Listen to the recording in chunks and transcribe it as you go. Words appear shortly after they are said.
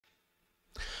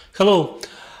Hello,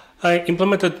 I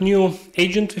implemented new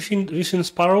agent within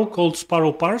Sparrow called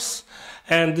Sparrow Parse,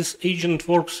 and this agent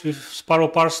works with Sparrow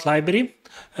Parse library,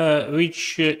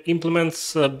 which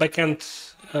implements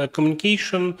backend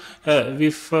communication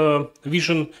with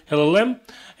Vision LLM.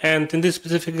 And in this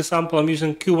specific example, I'm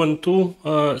using Qwen2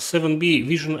 7B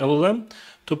Vision LLM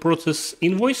to process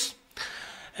invoice.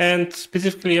 And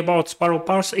specifically about Sparrow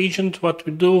Parse agent, what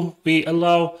we do, we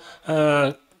allow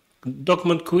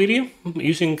document query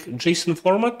using JSON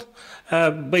format.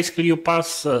 Basically, you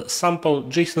pass a sample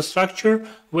JSON structure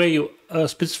where you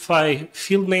specify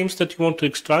field names that you want to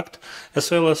extract, as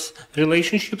well as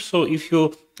relationships. So if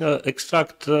you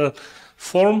extract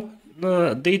form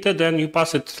data, then you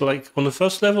pass it like on the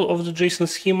first level of the JSON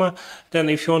schema. Then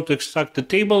if you want to extract the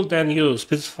table, then you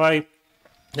specify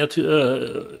that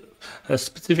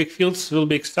specific fields will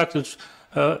be extracted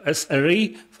as array,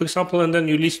 for example, and then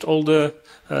you list all the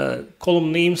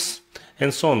column names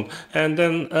and so on. And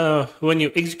then when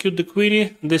you execute the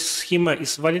query, this schema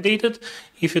is validated.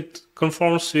 If it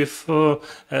conforms with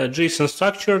JSON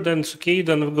structure, then it's okay.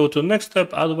 Then we go to the next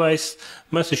step. Otherwise,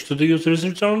 message to the user is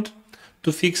returned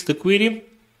to fix the query.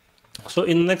 So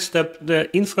in the next step, the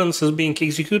inference is being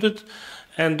executed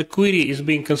and the query is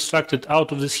being constructed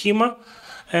out of the schema.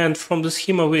 And from the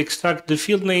schema, we extract the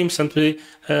field names and we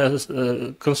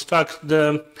construct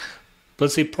the,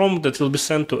 let's say, prompt that will be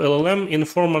sent to LLM in a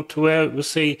format where we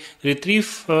say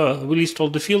retrieve, we list all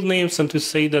the field names and we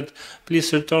say that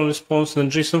please return response in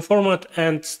JSON format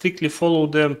and strictly follow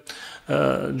the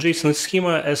JSON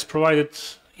schema as provided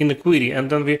in the query. And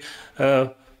then we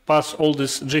pass all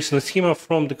this JSON schema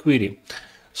from the query.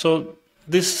 So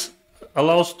this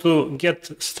allows to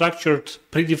get structured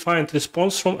predefined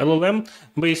response from LLM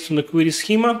based on the query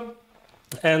schema.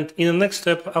 And in the next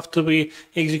step, after we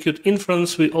execute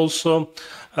inference, we also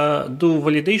do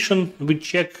validation. We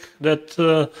check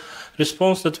that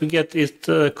response that we get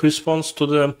corresponds to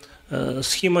the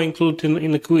schema included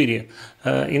in the query,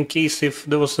 in case if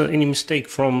there was any mistake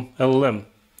from LLM.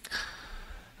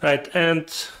 Right, and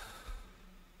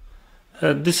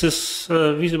this is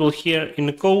visible here in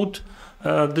the code.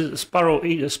 The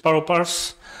Sparrow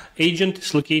Parse agent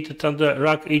is located under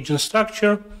RAG agent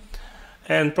structure,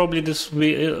 and probably this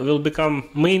will become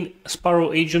main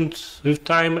Sparrow agent with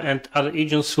time, and other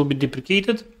agents will be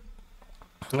deprecated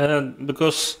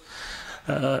because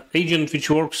agent which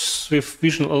works with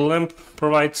Vision LLM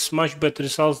provides much better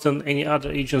results than any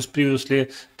other agents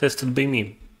previously tested by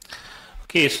me.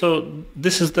 Okay, so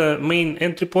this is the main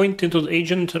entry point into the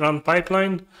agent run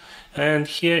pipeline, and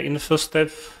here in the first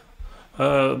step,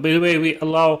 by the way, we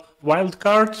allow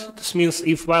wildcard. This means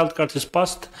if wildcard is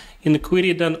passed in the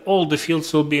query, then all the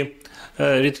fields will be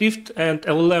retrieved and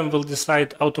LLM will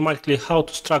decide automatically how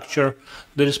to structure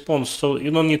the response. So you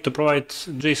don't need to provide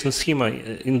JSON schema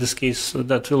in this case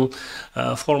that will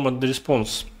format the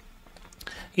response.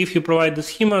 If you provide the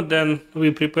schema, then we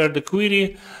prepare the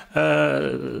query.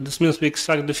 This means we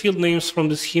extract the field names from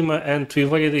the schema and we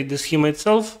validate the schema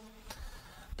itself.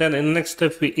 Then in the next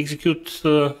step, we execute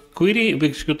query, we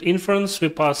execute inference, we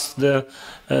pass the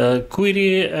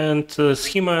query and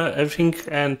schema, everything,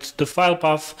 and the file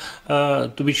path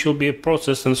to which will be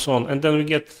processed and so on. And then we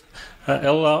get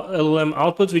LLM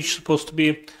output, which is supposed to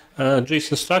be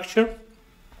JSON structure.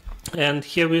 And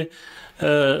here we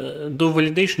do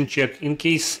validation check in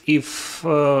case if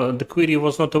the query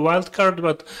was not a wildcard,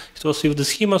 but it was with the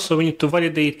schema. So we need to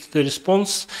validate the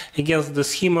response against the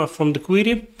schema from the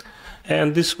query.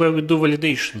 And this is where we do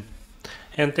validation.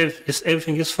 And if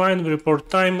everything is fine, we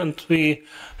report time and we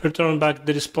return back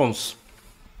the response.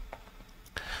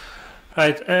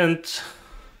 Right, and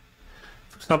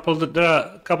for example, there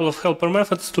are a couple of helper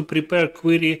methods to prepare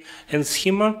query and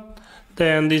schema.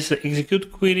 Then this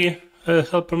execute query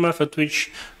helper method,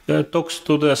 which talks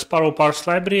to the Sparrow Parse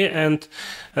library, and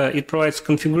it provides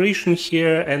configuration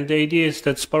here. And the idea is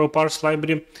that Sparrow Parse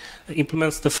library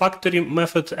implements the factory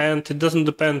method, and it doesn't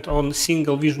depend on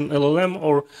single Vision LLM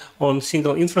or on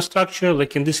single infrastructure.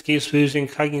 Like in this case, we're using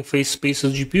Hugging Face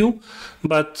Spaces GPU,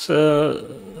 but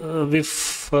with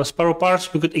Sparrow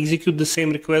Parse, we could execute the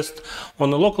same request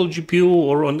on a local GPU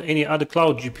or on any other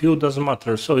cloud GPU. Doesn't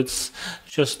matter. So it's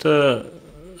just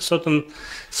certain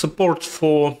support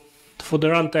for the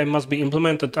runtime must be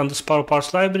implemented on the Sparrow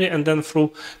Parse library, and then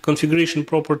through configuration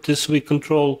properties we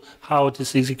control how it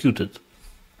is executed.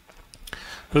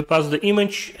 We pass the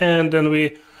image and then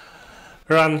we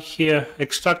run here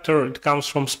extractor. It comes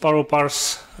from Sparrow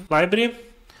Parse library,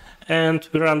 and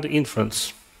we run the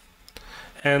inference.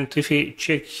 And if we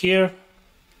check here,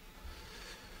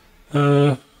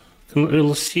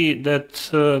 we'll see that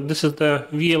this is the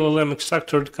VLLM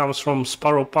extractor. It comes from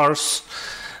Sparrow Parse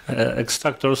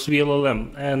extractors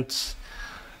VLLM. And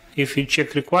if we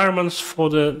check requirements for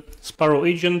the Sparrow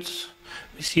agent,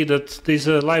 we see that there's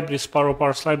a library, Sparrow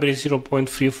Parse library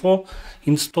 0.34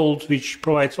 installed, which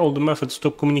provides all the methods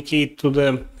to communicate to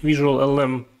the Visual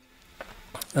LLM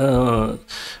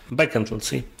backend, let's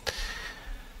say.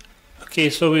 Okay,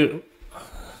 so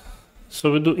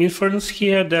we do inference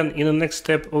here. Then in the next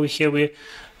step over here we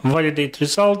validate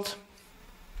result,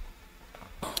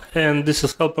 and this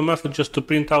is helper method just to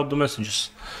print out the messages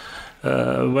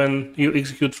when you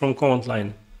execute from command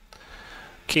line.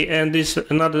 Okay, and this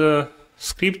another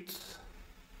script,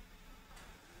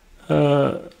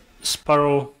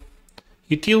 Sparrow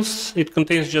Utils. It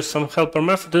contains just some helper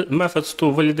methods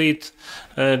to validate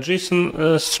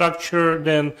JSON structure,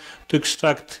 then to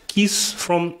extract keys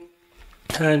from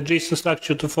JSON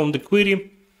structure to form the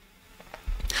query.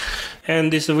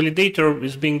 And this validator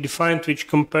is being defined, which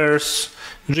compares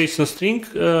JSON string.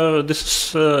 This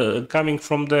is coming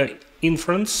from the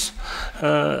inference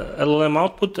LLM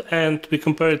output, and we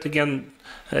compare it again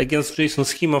against JSON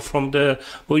schema from the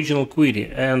original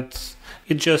query. And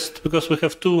it just, because we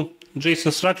have two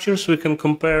JSON structures, we can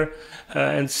compare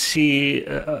and see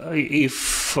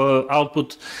if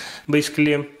output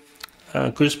basically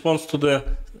corresponds to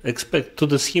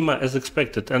the schema as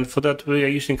expected. And for that we are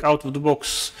using out of the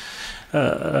box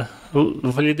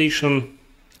validation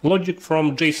logic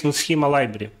from JSON schema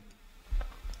library.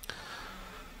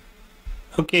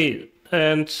 Okay,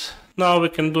 and now we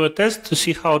can do a test to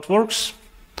see how it works.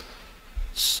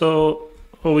 So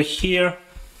over here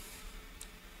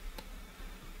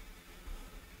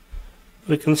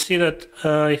we can see that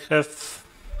I have,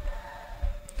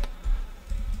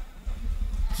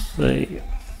 say,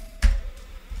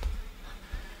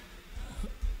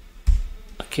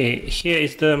 okay, here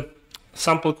is the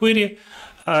sample query.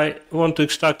 I want to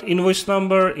extract invoice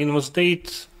number, invoice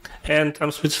date, and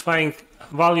I'm specifying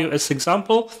value as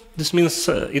example. This means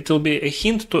it will be a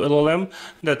hint to LLM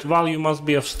that value must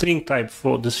be of string type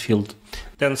for this field.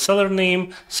 Then seller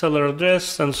name, seller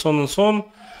address, and so on and so on.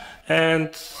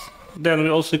 And then we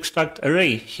also extract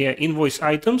array here, invoice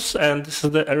items, and this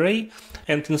is the array.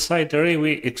 And inside the array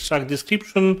we extract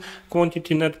description,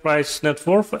 quantity, net price, net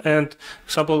worth. And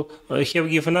example, here we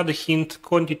give another hint.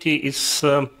 Quantity is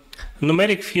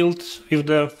numeric field with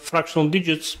the fractional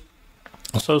digits.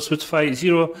 So specify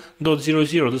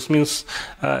 0.00. This means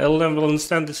LLM will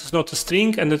understand this is not a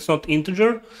string and it's not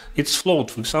integer, it's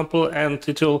float, for example, and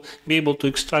it will be able to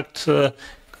extract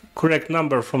correct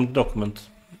number from the document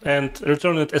and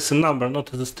return it as a number,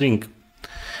 not as a string.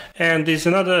 And there's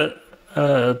another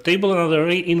table, another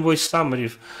array, invoice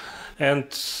summary. And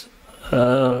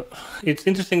it's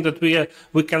interesting that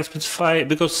we can specify,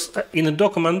 because in a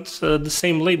document the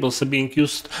same labels are being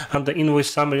used under invoice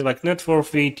summary, like net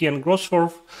worth, VAT, and gross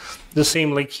worth, the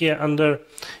same like here under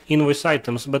invoice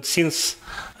items. But since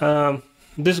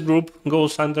this group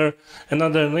goes under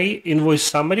another array, invoice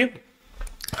summary,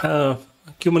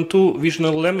 Qwen2 Vision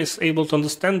LLM is able to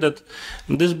understand that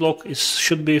this block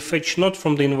should be fetched not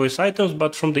from the invoice items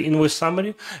but from the invoice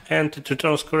summary, and it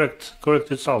returns correct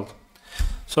result.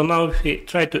 So now if we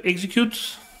try to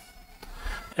execute,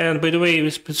 and by the way we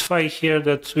specify here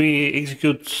that we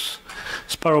execute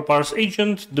Sparrow Parse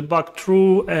agent, debug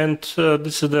true, and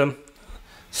this is the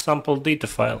sample data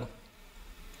file.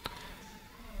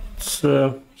 It's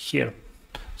here.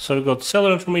 So we got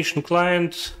seller information,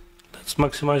 client, let's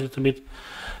maximize it a bit,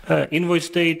 invoice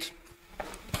date,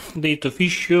 date of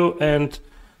issue, and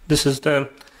this is the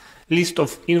list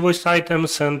of invoice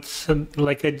items, and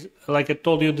like I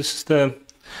told you, this is the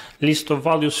list of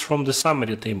values from the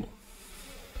summary table.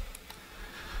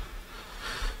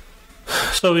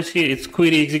 So we see it's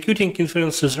query executing,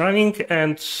 inference is running,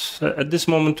 and at this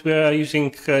moment we are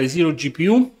using 0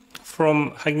 GPU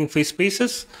from Hugging Face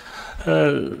Spaces,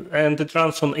 and it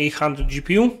runs on 800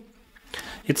 GPU.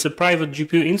 It's a private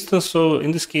GPU instance, so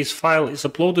in this case file is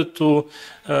uploaded to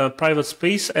private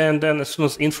space, and then as soon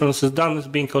as inference is done, it's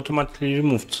being automatically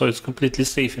removed, so it's completely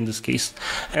safe in this case.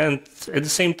 And at the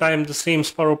same time, the same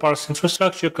Sparrow Parse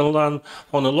infrastructure can run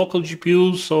on a local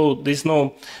GPU, so there's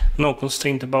no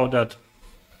constraint about that.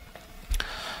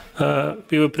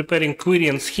 We were preparing query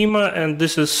and schema, and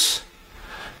this is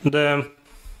the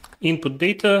input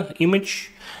data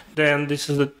image. Then this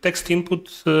is the text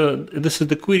input. This is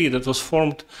the query that was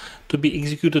formed to be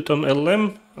executed on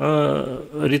LLM,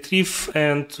 retrieve,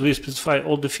 and we specify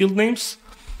all the field names.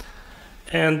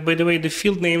 And by the way, the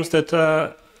field names that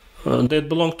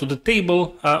belong to the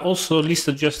table are also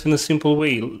listed just in a simple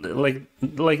way,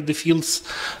 like the fields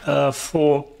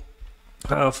for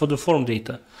the form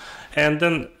data. And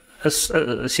then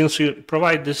since we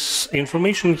provide this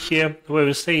information here, where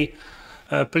we say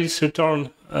please return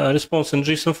response in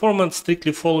JSON format,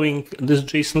 strictly following this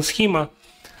JSON schema.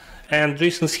 And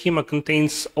JSON schema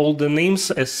contains all the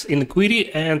names as in a query,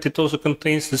 and it also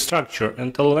contains the structure.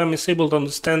 And LLM is able to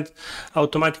understand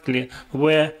automatically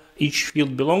where each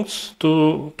field belongs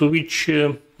to which,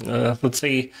 let's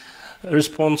say,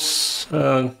 response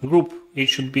group it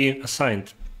should be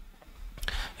assigned.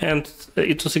 And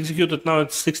it was executed now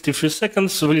at 63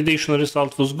 seconds. Validation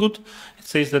result was good. It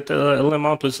says that LLM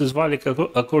output is valid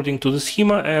according to the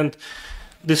schema, and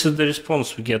this is the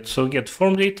response we get. So we get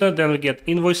form data, then we get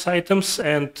invoice items,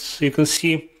 and you can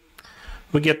see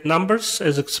we get numbers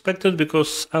as expected,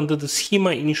 because under the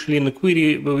schema initially in the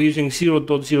query we were using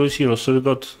 0.00, so we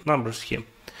got numbers here.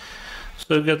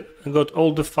 So we got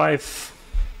all the 5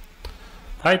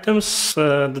 items.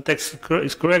 The text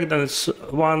is correct, and it's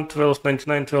 1,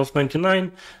 12.99,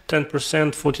 12.99, 10%,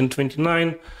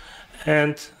 14.29,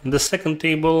 and the second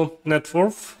table net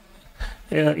worth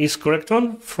is correct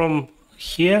one from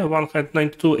here,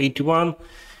 192.81.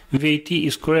 VAT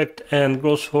is correct, and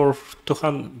gross worth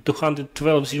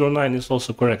 212.09 is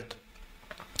also correct.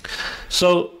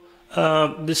 So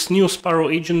this new Sparrow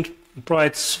agent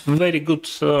provides very good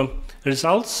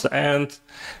results, and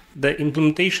the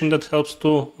implementation that helps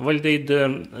to validate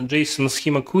the JSON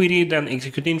schema query, then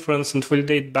execute inference and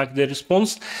validate back the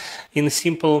response in a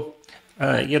simple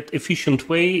yet efficient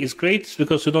way is great,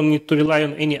 because we don't need to rely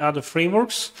on any other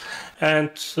frameworks,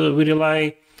 and we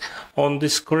rely on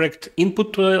this correct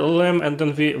input to LLM, and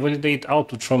then we validate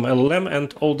output from LLM,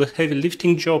 and all the heavy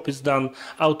lifting job is done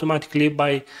automatically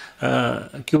by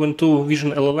Qwen2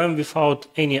 Vision LLM without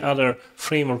any other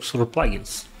frameworks or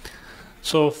plugins.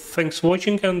 So thanks for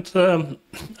watching, and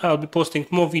I'll be posting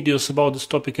more videos about this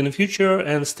topic in the future,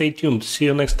 and stay tuned. See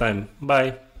you next time.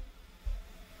 Bye.